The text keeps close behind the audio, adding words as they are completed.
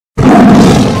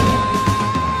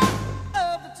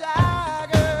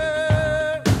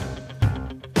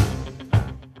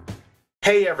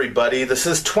Hey everybody, this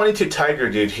is 22 Tiger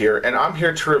Dude here, and I'm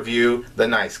here to review The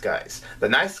Nice Guys. The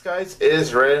Nice Guys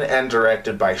is written and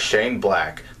directed by Shane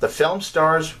Black. The film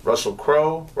stars Russell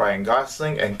Crowe, Ryan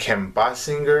Gosling, and Kim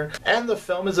Basinger, and the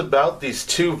film is about these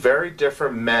two very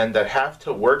different men that have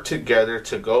to work together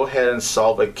to go ahead and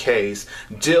solve a case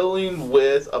dealing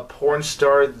with a porn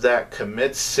star that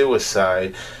commits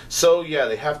suicide. So yeah,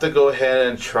 they have to go ahead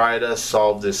and try to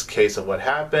solve this case of what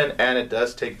happened, and it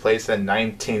does take place in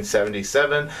 1977.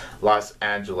 Los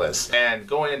Angeles. And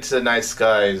going into The Nice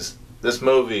Guys, this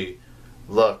movie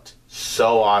looked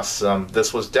so awesome.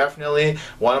 This was definitely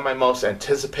one of my most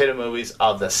anticipated movies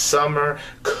of the summer.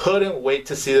 Couldn't wait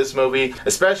to see this movie,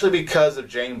 especially because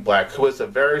of Shane Black, who is a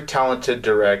very talented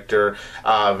director,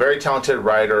 very talented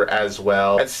writer as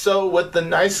well. And so with The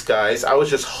Nice Guys, I was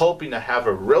just hoping to have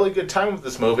a really good time with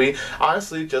this movie,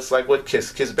 honestly, just like with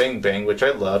Kiss Kiss Bang Bang, which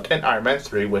I loved, and Iron Man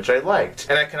 3, which I liked.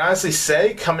 And I can honestly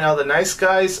say, coming out of The Nice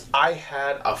Guys, I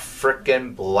had a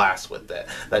freaking blast with it.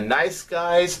 The Nice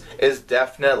Guys is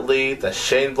definitely the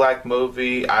Shane Black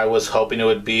movie I was hoping it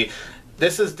would be.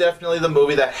 This is definitely the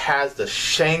movie that has the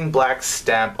Shane Black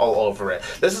stamp all over it.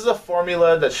 This is a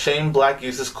formula that Shane Black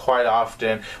uses quite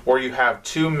often, where you have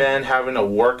two men having to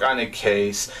work on a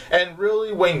case, and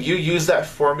really when you use that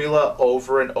formula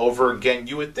over and over again,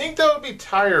 you would think that would be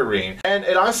tiring, and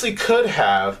it honestly could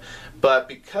have. But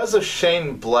because of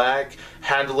Shane Black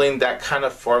handling that kind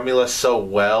of formula so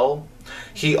well,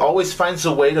 he always finds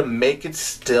a way to make it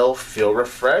still feel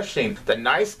refreshing. The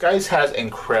Nice Guys has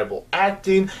incredible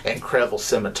acting, incredible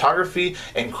cinematography,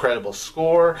 incredible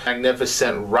score,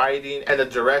 magnificent writing, and the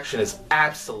direction is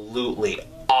absolutely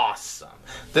awesome.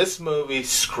 This movie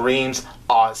screams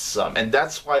awesome, and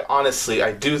that's why honestly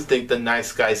I do think The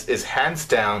Nice Guys is hands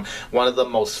down one of the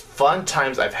most fun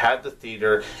times I've had at the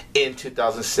theater in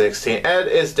 2016, and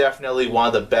it is definitely one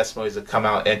of the best movies that come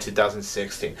out in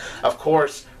 2016. Of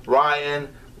course, Ryan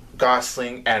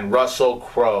Gosling and Russell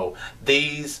Crowe,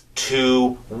 these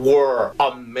two were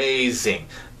amazing.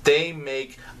 They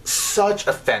make such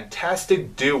a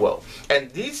fantastic duo,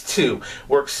 and these two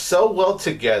work so well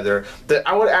together that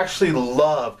I would actually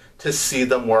love to see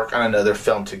them work on another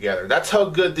film together. That's how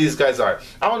good these guys are.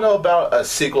 I don't know about a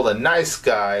sequel to Nice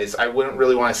Guys. I wouldn't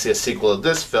really want to see a sequel to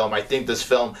this film. I think this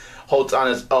film holds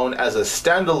on its own as a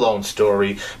standalone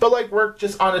story, but like work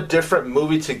just on a different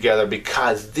movie together,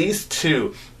 because these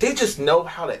two, they just know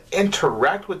how to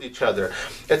interact with each other.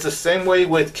 It's the same way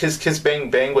with Kiss Kiss Bang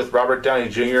Bang with Robert Downey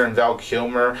Jr. and Val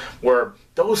Kilmer, where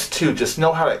those two just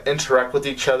know how to interact with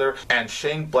each other, and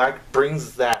Shane Black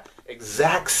brings that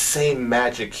exact same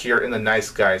magic here in The Nice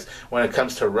Guys when it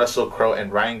comes to Russell Crowe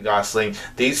and Ryan Gosling.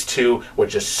 These two were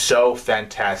just so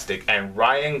fantastic, and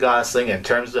Ryan Gosling, in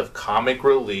terms of comic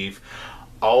relief,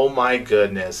 oh my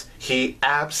goodness, he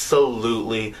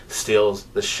absolutely steals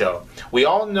the show. We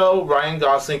all know Ryan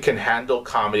Gosling can handle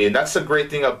comedy, and that's the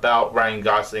great thing about Ryan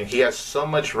Gosling. He has so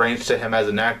much range to him as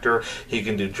an actor. He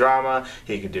can do drama,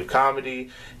 he can do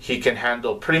comedy, he can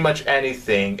handle pretty much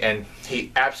anything, and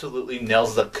he absolutely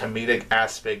nails the comedic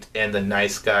aspect in The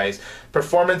Nice Guys.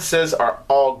 Performances are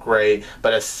all great,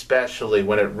 but especially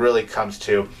when it really comes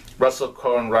to Russell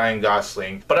Crowe and Ryan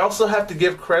Gosling. But I also have to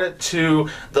give credit to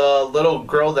the little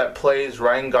girl that plays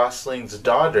Ryan Gosling's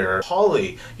daughter,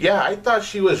 Holly. Yeah, I thought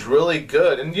she was really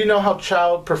good. And you know how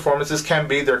child performances can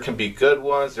be. There can be good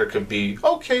ones, there could be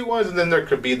okay ones, and then there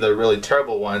could be the really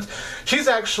terrible ones. She's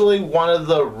actually one of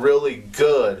the really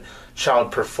good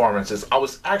child performances. I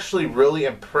was actually really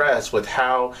impressed with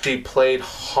how she played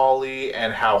Holly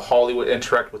and how Holly would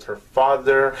interact with her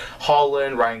father,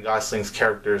 Holland, Ryan Gosling's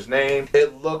character's name.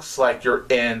 It looks like you're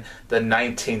in the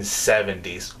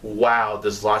 1970s. Wow,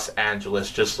 this Los Angeles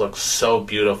just looks so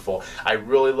beautiful. I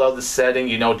really love the setting,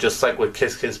 you know, just like with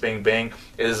Kiss Kiss Bang Bang.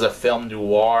 It is a film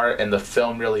noir, and the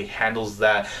film really handles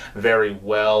that very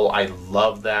well. I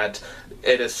love that.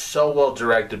 It is so well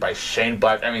directed by Shane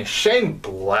Black. I mean, Shane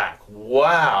Black,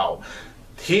 wow.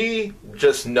 He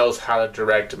just knows how to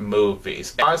direct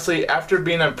movies. Honestly, after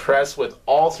being impressed with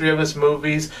all three of his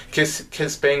movies, Kiss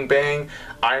Kiss Bang Bang,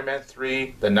 Iron Man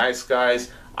 3, The Nice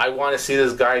Guys, I want to see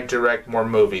this guy direct more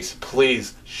movies.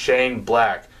 Please, Shane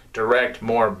Black, direct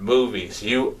more movies.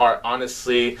 You are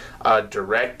honestly a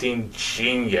directing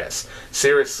genius.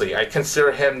 Seriously, I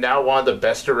consider him now one of the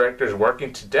best directors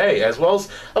working today, as well as,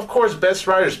 of course, best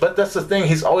writers. But that's the thing,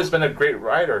 he's always been a great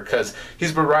writer because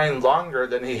he's been writing longer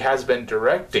than he has been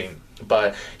directing.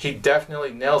 But he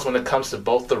definitely nails when it comes to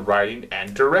both the writing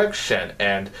and direction.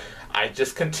 And I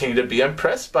just continue to be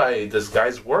impressed by this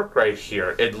guy's work right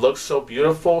here. It looks so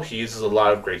beautiful. He uses a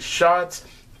lot of great shots.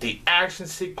 The action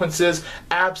sequences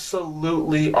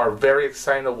absolutely are very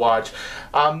exciting to watch.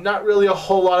 Not really a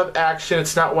whole lot of action.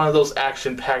 It's not one of those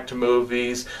action-packed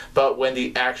movies, but when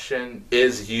the action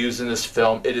is used in this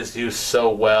film, it is used so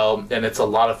well, and it's a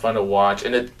lot of fun to watch,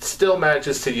 and it still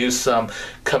manages to use some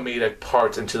comedic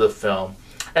parts into the film.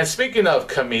 And speaking of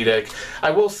comedic,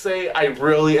 I will say I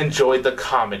really enjoyed the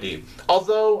comedy.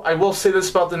 Although, I will say this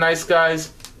about The Nice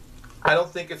Guys, I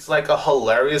don't think it's like a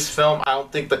hilarious film. I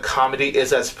don't think the comedy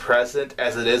is as present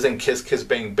as it is in Kiss Kiss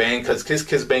Bang Bang, because Kiss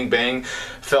Kiss Bang Bang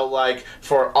felt like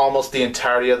for almost the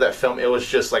entirety of that film it was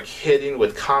just like hitting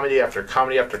with comedy after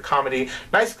comedy after comedy.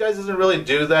 Nice Guys doesn't really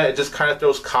do that. It just kind of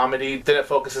throws comedy, then it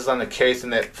focuses on the case,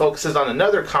 and it focuses on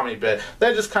another comedy bit,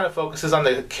 then it just kind of focuses on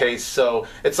the case. So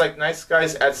it's like Nice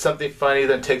Guys adds something funny,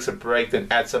 then takes a break, then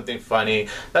adds something funny.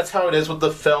 That's how it is with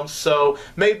the film. So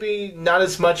maybe not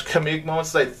as much comedic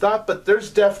moments as I thought, but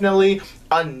there's definitely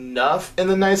enough in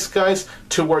The Nice Guys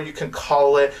to where you can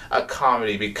call it a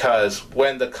comedy, because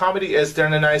when the comedy is there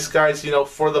in The Nice Guys, you know,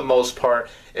 for the most part,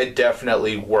 it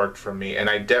definitely worked for me, and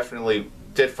I definitely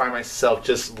did find myself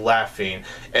just laughing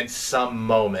in some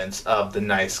moments of The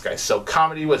Nice Guys. So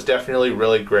comedy was definitely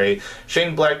really great.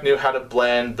 Shane Black knew how to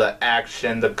blend the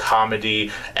action, the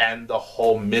comedy, and the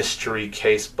whole mystery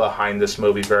case behind this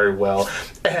movie very well.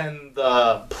 And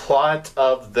the plot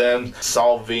of them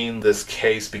solving this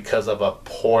case because of a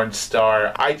porn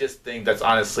star, I just think that's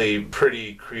honestly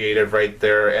pretty creative right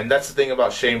there. And that's the thing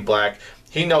about Shane Black.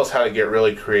 He knows how to get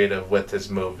really creative with his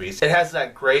movies. It has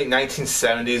that great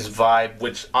 1970s vibe,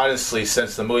 which honestly,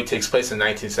 since the movie takes place in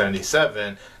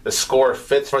 1977, the score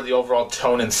fits for the overall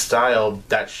tone and style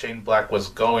that Shane Black was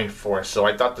going for. So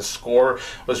I thought the score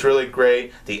was really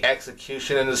great. The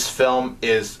execution in this film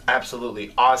is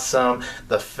absolutely awesome.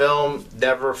 The film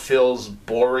never feels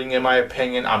boring, in my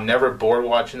opinion. I'm never bored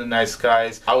watching The Nice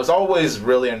Guys. I was always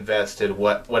really invested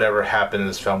whatever happened in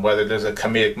this film, whether there's a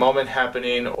comedic moment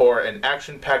happening or an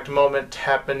action-packed moment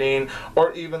happening,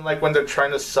 or even like when they're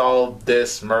trying to solve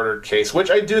this murder case,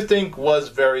 which I do think was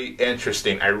very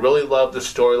interesting. I really love the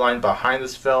story behind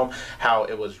this film. How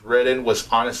it was written was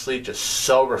honestly just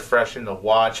so refreshing to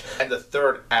watch, and the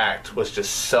third act was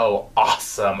just so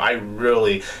awesome. I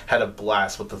really had a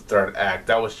blast with the third act.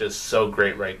 That was just so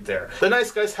great right there. The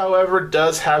Nice Guys, however,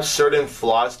 does have certain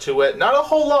flaws to it. Not a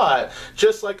whole lot,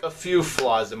 just like a few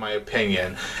flaws in my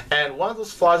opinion. And one of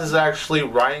those flaws is actually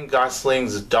Ryan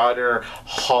Gosling's daughter,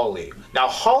 Holly. Now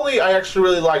Holly, I actually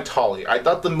really liked Holly. I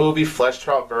thought the movie fleshed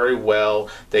her out very well.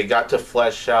 They got to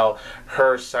flesh out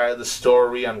her side of the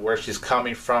story on where she's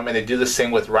coming from, and they do the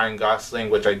same with Ryan Gosling,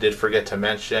 which I did forget to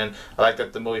mention. I like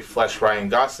that the movie fleshed Ryan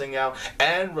Gosling out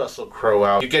and Russell Crowe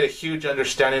out. You get a huge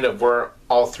understanding of where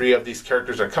all three of these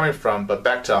characters are coming from. But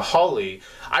back to Holly,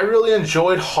 I really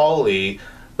enjoyed Holly.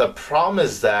 The problem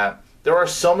is that there are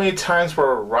so many times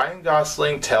where Ryan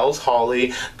Gosling tells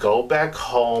Holly, go back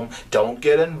home, don't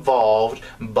get involved,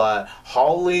 but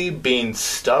Holly, being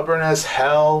stubborn as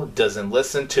hell, doesn't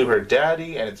listen to her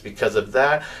daddy, and it's because of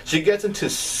that she gets into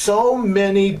so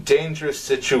many dangerous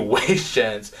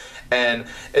situations. And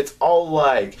it's all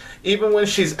like, even when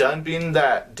she's done being in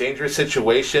that dangerous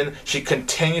situation, she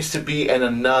continues to be in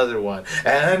another one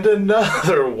and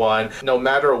another one, no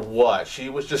matter what. She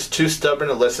was just too stubborn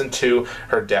to listen to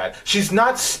her dad. She's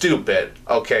not stupid,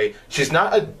 okay? She's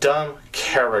not a dumb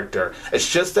character. It's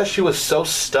just that she was so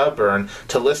stubborn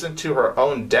to listen to her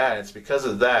own dad. It's because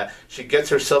of that she gets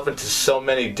herself into so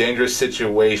many dangerous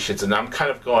situations, and I'm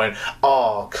kind of going,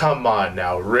 oh, come on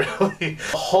now, really?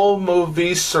 The whole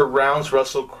movie surrounds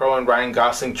Russell Crowe and Ryan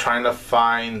Gosling trying to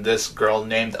find this girl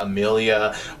named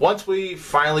Amelia. Once we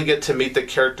finally get to meet the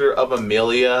character of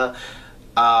Amelia,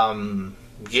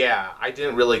 yeah, I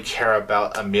didn't really care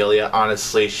about Amelia,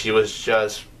 honestly.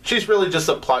 She's really just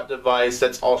a plot device.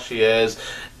 That's all she is.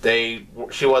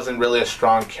 She wasn't really a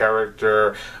strong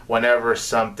character. Whenever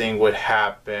something would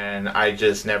happen, I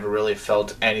just never really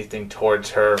felt anything towards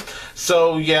her.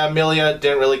 So yeah, Amelia,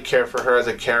 didn't really care for her as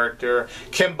a character.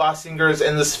 Kim Basinger is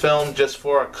in this film just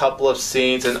for a couple of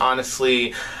scenes, and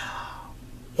honestly,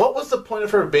 what was the point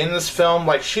of her being in this film?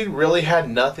 Like, she really had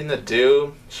nothing to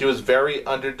do. She was very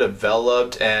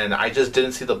underdeveloped, and I just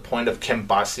didn't see the point of Kim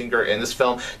Basinger in this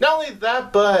film. Not only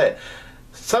that, but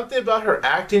something about her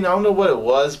acting, I don't know what it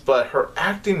was, but her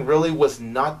acting really was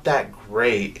not that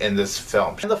great in this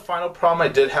film. And the final problem I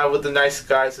did have with The Nice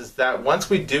Guys is that once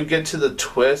we do get to the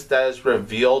twist that is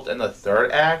revealed in the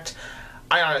third act,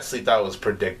 I honestly thought it was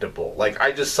predictable. Like,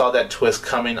 I just saw that twist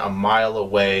coming a mile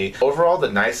away. Overall, The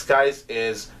Nice Guys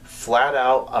is flat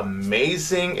out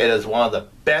amazing. It is one of the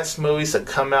best movies to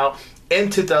come out in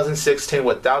 2016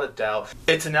 without a doubt.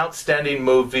 It's an outstanding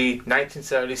movie.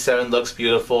 1977 looks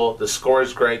beautiful. The score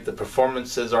is great. The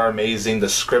performances are amazing. The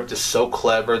script is so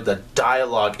clever. The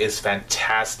dialogue is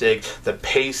fantastic. The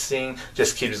pacing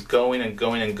just keeps going and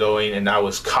going and going, and I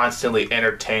was constantly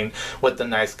entertained with The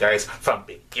Nice Guys from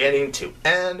beginning to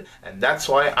end, and that's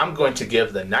why I'm going to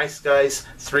give The Nice Guys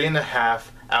 3.5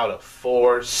 out of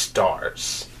 4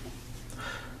 stars.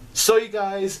 So you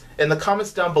guys, in the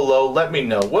comments down below, let me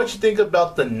know what you think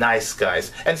about The Nice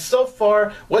Guys. And so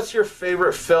far, what's your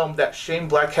favorite film that Shane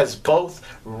Black has both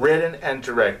written and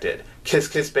directed? Kiss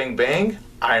Kiss Bang Bang,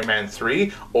 Iron Man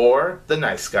 3, or The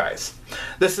Nice Guys?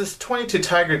 This is 22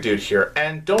 Tiger Dude here,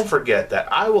 and don't forget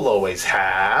that I will always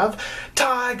have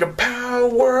Tiger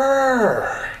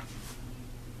Power!